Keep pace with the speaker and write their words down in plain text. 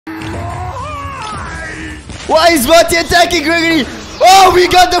Why is Monty attacking Gregory? Oh, we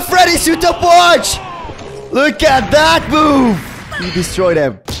got the Freddy suit up watch. Look at that move. He destroyed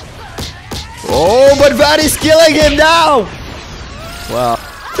him. Oh, but Vanny's killing him now. Wow.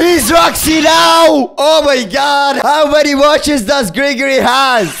 He's Roxy now. Oh my god. How many watches does Gregory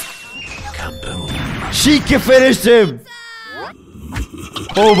has? She can finish him.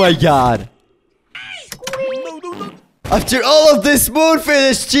 Oh my god. After all of this, Moon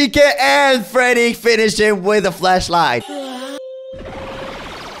finished Chica and Freddy finished him with a flashlight.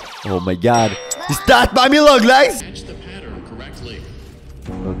 Oh my god. Is that Mommy Longlegs?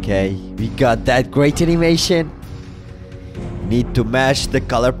 Okay, we got that great animation. Need to match the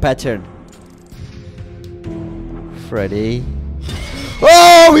color pattern. Freddy.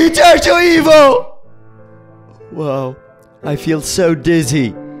 Oh, he turned to evil! Wow, I feel so dizzy.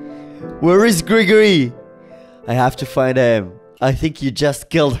 Where is Gregory? I have to find him. I think you just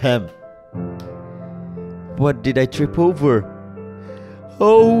killed him. What did I trip over?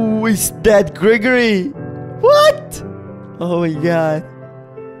 Oh, is that Gregory? What? Oh my god.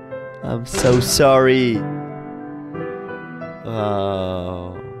 I'm so sorry.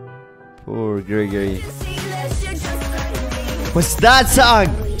 Oh, poor Gregory. What's that song?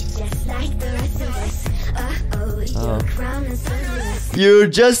 Oh. You're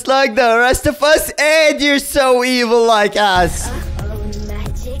just like the rest of us, and you're so evil like us.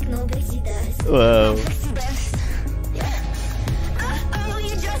 Wow.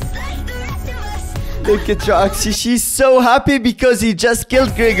 Look at Roxy, she's so happy because he just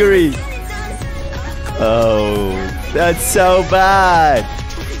killed Gregory. Oh, that's so bad.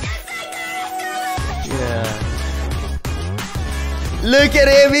 Yeah. Look at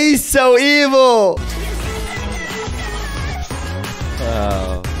him, he's so evil.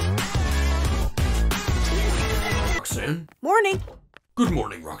 Oh. Roxanne? Morning. Good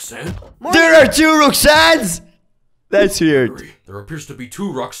morning, Roxanne. Morning. There are two Roxannes? That's weird. Gregory, there appears to be two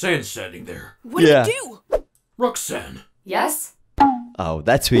Roxannes standing there. What did you do? Roxanne. Yes? Oh,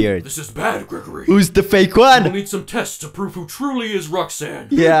 that's weird. This is bad, Gregory. Who's the fake We'll one? need some tests to prove who truly is Roxanne.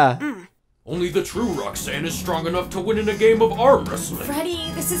 Yeah. Only the true Roxanne is strong enough to win in a game of arm wrestling.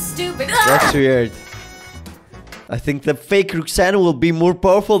 Freddy, this is stupid. That's weird. I think the fake Roxanne will be more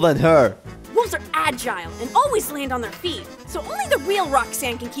powerful than her. Wolves are agile and always land on their feet, so only the real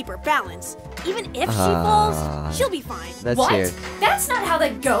Roxanne can keep her balance. Even if she falls, she'll be fine. That's What? weird. That's not how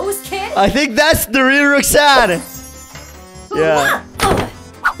that goes, kid. I think that's the real Roxanne. Yeah.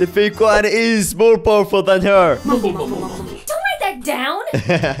 The fake one is more powerful than her. Don't write that down.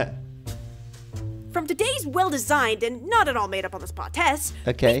 From today's well-designed and not at all made-up-on-the-spot tests,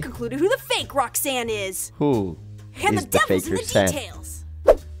 Okay. we've concluded who the fake Roxanne is. Who And is the the devil's fake in the Roxanne? details.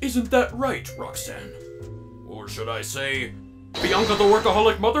 Isn't that right, Roxanne? Or should I say, Bianca the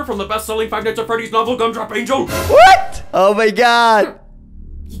workaholic mother from the best-selling Five Nights at Freddy's novel Gumdrop Angel? What? Oh my god.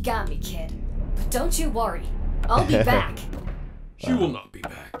 You got me, kid. But don't you worry. I'll be back. She will not be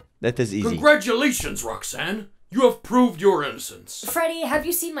back. That is easy. Congratulations, Roxanne. You have proved your innocence. Freddy, have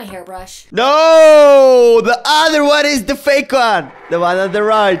you seen my hairbrush? No! The other one is the fake one. The one on the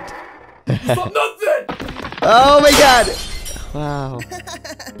right. Stop nothing! Oh my god. Wow.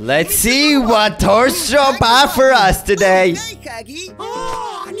 Let's see what Horse Shop have for us today.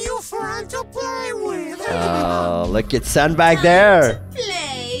 Oh, a new friend to play with. Oh, look at Sun back there.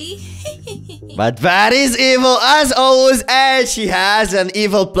 Play. But that is evil as always, and she has an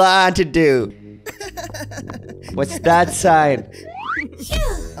evil plan to do. What's that sign?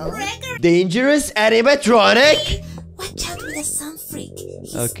 Gregory. Dangerous animatronic? Watch out with the sun freak.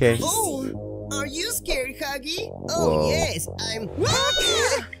 He's Okay. Oh, are you scared, Huggy? Whoa. Oh, yes, I'm.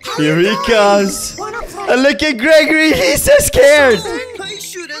 Here he comes. And look at Gregory, he's so scared. I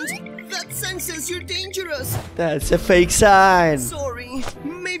shouldn't. That sign says you're dangerous. That's a fake sign. Sorry.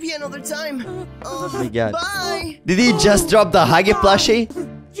 Maybe another time. Oh my god. Bye. Did he just drop the Huggy plushie?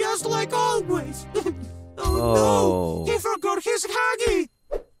 Just like always. Oh. No, he forgot his Huggy.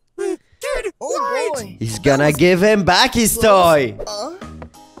 Kid, Oh, wait. boy. He's gonna give him back his toy.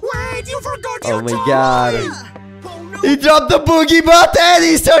 Wait, you forgot your Oh my toy. god. Oh, no. He dropped the boogie button.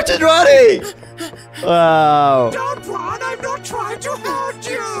 He started running. Wow. Don't run, I'm not trying to hurt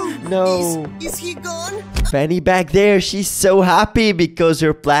you. No. Is he gone? Penny back there, she's so happy because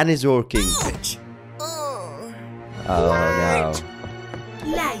her plan is working. Oh. Oh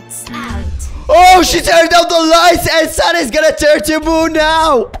no. Lights out. Oh, she turned out the lights and Sun is gonna turn to Moon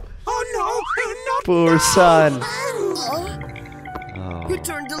now. Oh no, not Poor Sun. Who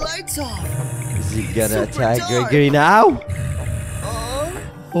turned the lights off? Is he gonna Super attack dark. Gregory now? Oh.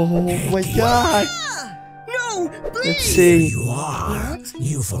 Oh my god. No, Let's see. You are.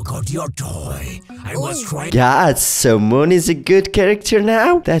 You forgot your toy. I was trying God, so Moon is a good character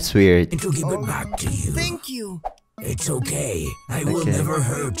now? That's weird. to give it back to you. Thank you. It's okay. I will Okay. never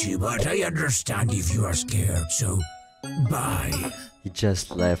hurt you, but I understand if you are scared, so bye. He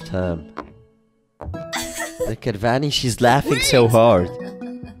just left home. Look at Vanny, she's laughing so hard.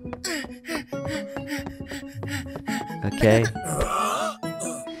 Okay.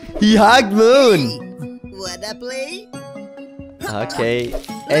 He hugged Moon. Wanna play? Okay.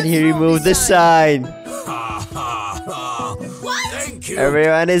 And he removed the sign. Thank you.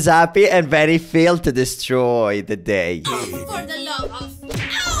 Everyone is happy and Vanny failed to destroy the day. For the love of...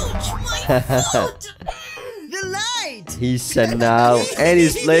 Ouch! My foot! The light! He's sad now and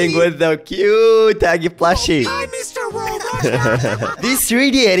he's playing with the cute Taggy plushie. Hi, Mr. Robot. These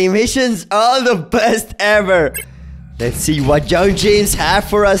 3D animations are the best ever. Let's see what John James have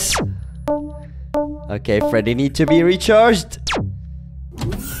for us. Okay, Freddy need to be recharged.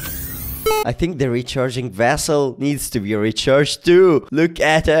 I think the recharging vessel needs to be recharged too. Look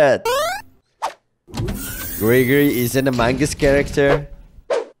at it. Gregory is an Among Us character.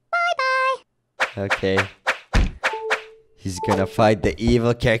 Bye-bye. Okay. He's gonna fight the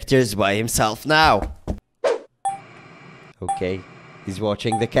evil characters by himself now. Okay. He's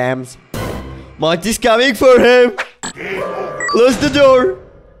watching the cams. Monty's coming for him. Close the door.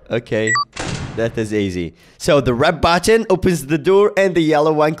 Okay. That is easy. So the red button opens the door and the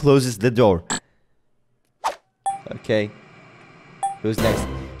yellow one closes the door. Okay. Who's next?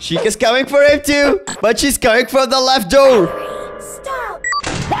 Chica's coming for him too, but she's coming from the left door. Stop!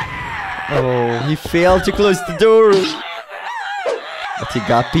 Oh, he failed to close the door. But he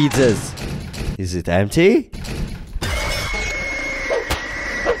got pizzas. Is it empty?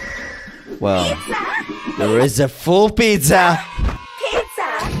 Well, there is a full pizza.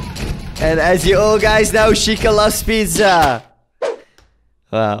 And as you all guys know, Chica loves pizza.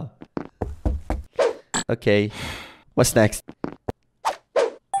 Wow. Okay. What's next?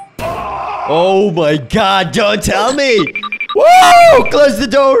 Oh my god, don't tell me! Whoa! Close the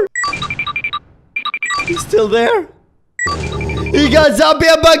door! He's still there? He got zombie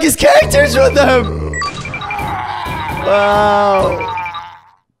Among Us characters with him! Wow.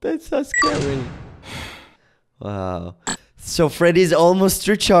 That's so scary. Wow. So Freddy's almost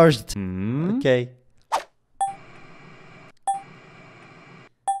recharged. Okay.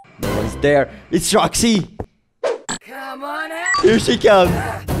 No one's there. It's Roxy. Come on out! Here she comes.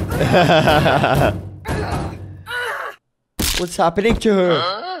 What's happening to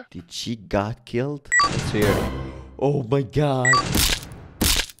her? Did she got killed? That's weird. Oh my god.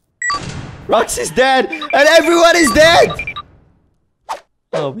 Roxy's dead and everyone is dead.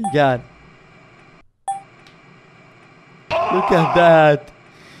 Oh my god. Look at that.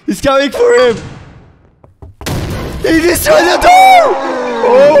 He's coming for him. He destroyed the door.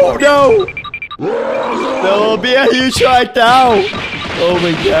 Oh no. There will be a huge fight now. Oh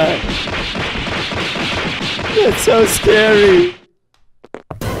my god. That's so scary.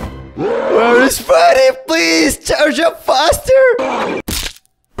 Where is Freddy? Please charge up faster. Oh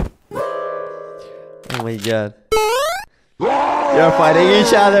my god. You're fighting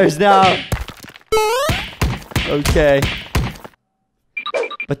each other now. Okay.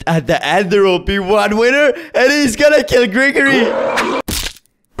 But at the end there will be one winner and he's gonna kill Gregory.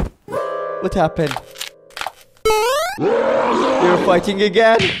 What happened? You're fighting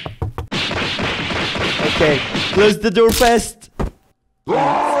again? Okay, close the door fast.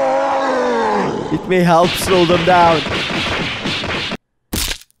 It may help slow them down.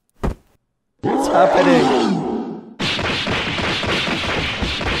 What's happening?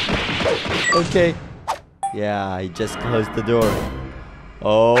 Okay. Yeah, I just closed the door.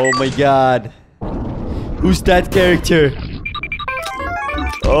 Oh my god. Who's that character?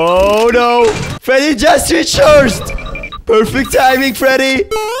 Oh no! Freddy just recharged! Perfect timing, Freddy!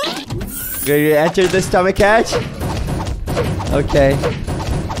 Gregory entered the stomach hatch. Okay.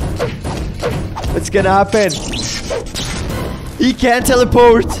 What's gonna happen? He can't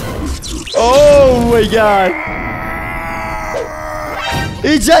teleport! Oh my god!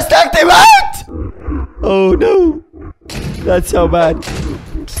 He just knocked him out! Oh no! That's so bad.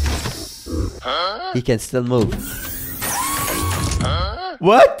 He can still move.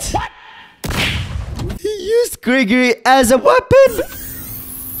 What? He used Gregory as a weapon?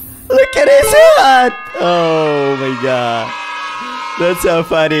 Look at his hat! Oh my god. That's so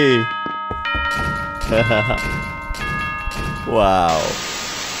funny. Wow.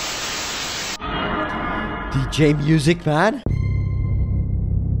 DJ music, man.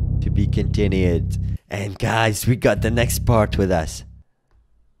 To be continued. And guys, we got the next part with us.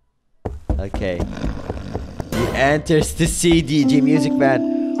 Okay. He enters to see DJ Music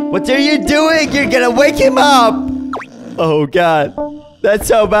Man. What are you doing? You're gonna wake him up! Oh god. That's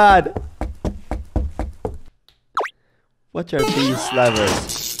so bad. What are these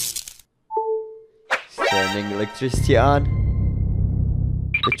levers? He's turning electricity on.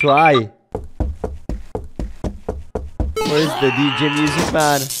 But why? Where's the DJ Music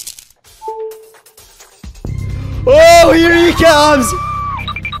Man? Oh, here he comes!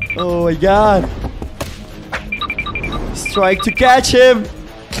 Oh my god. He's trying to catch him.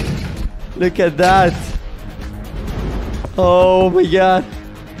 Look at that. Oh my god.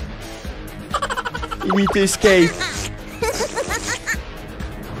 You need to escape.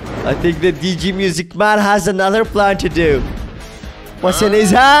 I think the DJ Music Man has another plan to do. What's in his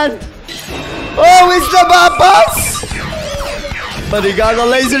hand? Oh, it's the bomb box! But he got a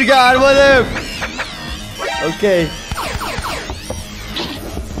laser gun with him. Okay.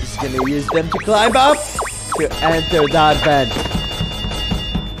 He's gonna use them to climb up to enter that vent.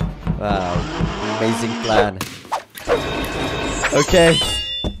 Wow. Amazing plan. Okay.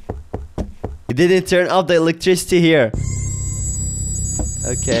 He didn't turn off the electricity here.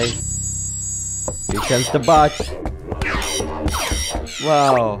 Okay. Here comes the bot.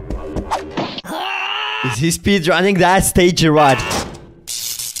 Wow. Is he speedrunning that stage or what?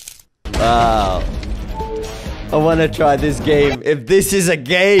 Wow. I wanna try this game. If this is a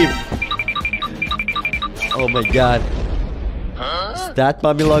game. Oh my god. Is that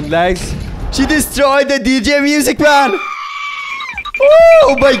Mommy Long Legs? She destroyed the DJ Music Man.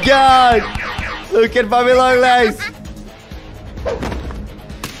 Oh my god. Look at Mommy Long Legs.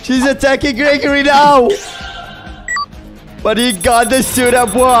 She's attacking Gregory now. But he got the suit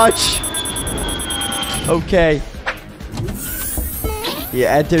up watch. Okay. He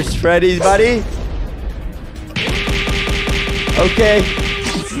enters Freddy's body. Okay.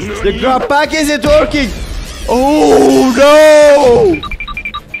 The grab pack isn't working. Oh no!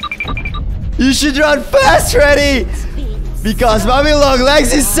 You should run fast, Freddy! Because Mommy Long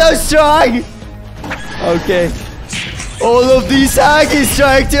Legs is so strong! Okay. All of these haggies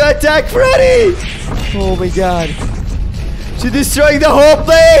trying to attack Freddy! Oh my god. She's destroying the whole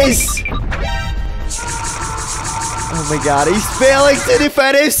place! Oh my god, he's failing to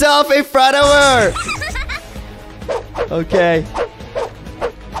defend himself in front of her! Okay.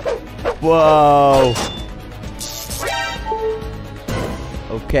 Whoa.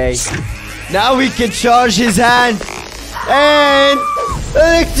 Okay. Now we can charge his hand and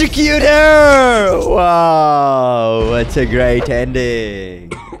electrocute her! Wow, what a great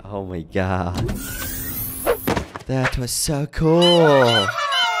ending. Oh my god. That was so cool.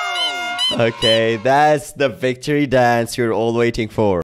 Okay, that's the victory dance you're all waiting for.